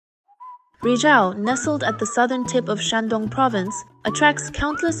Rizhao, nestled at the southern tip of Shandong Province, attracts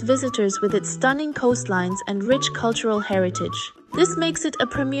countless visitors with its stunning coastlines and rich cultural heritage. This makes it a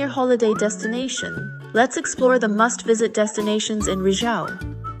premier holiday destination. Let's explore the must-visit destinations in Rizhao.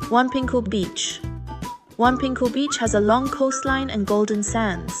 Wanpingkou Beach. Wanpingkou Beach has a long coastline and golden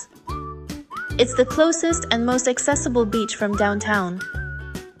sands. It's the closest and most accessible beach from downtown,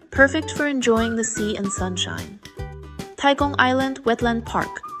 perfect for enjoying the sea and sunshine. Taigong Island Wetland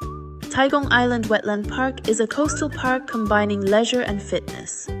Park. Taigong Island Wetland Park is a coastal park combining leisure and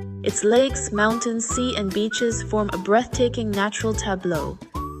fitness. Its lakes, mountains, sea, and beaches form a breathtaking natural tableau.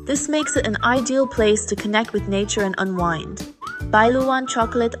 This makes it an ideal place to connect with nature and unwind. Bailuan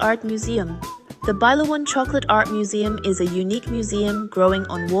Chocolate Art Museum. The Bailuan Chocolate Art Museum is a unique museum growing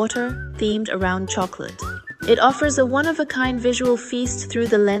on water, themed around chocolate. It offers a one-of-a-kind visual feast through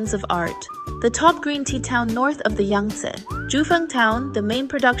the lens of art. The top green tea town north of the Yangtze. Zhufeng Town, the main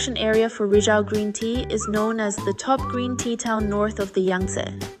production area for Rizhao green tea, is known as the top green tea town north of the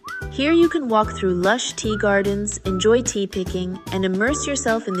Yangtze. Here you can walk through lush tea gardens, enjoy tea picking, and immerse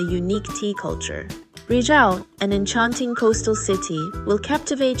yourself in the unique tea culture. Rizhao, an enchanting coastal city, will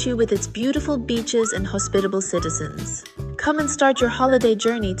captivate you with its beautiful beaches and hospitable citizens. Come and start your holiday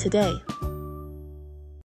journey today.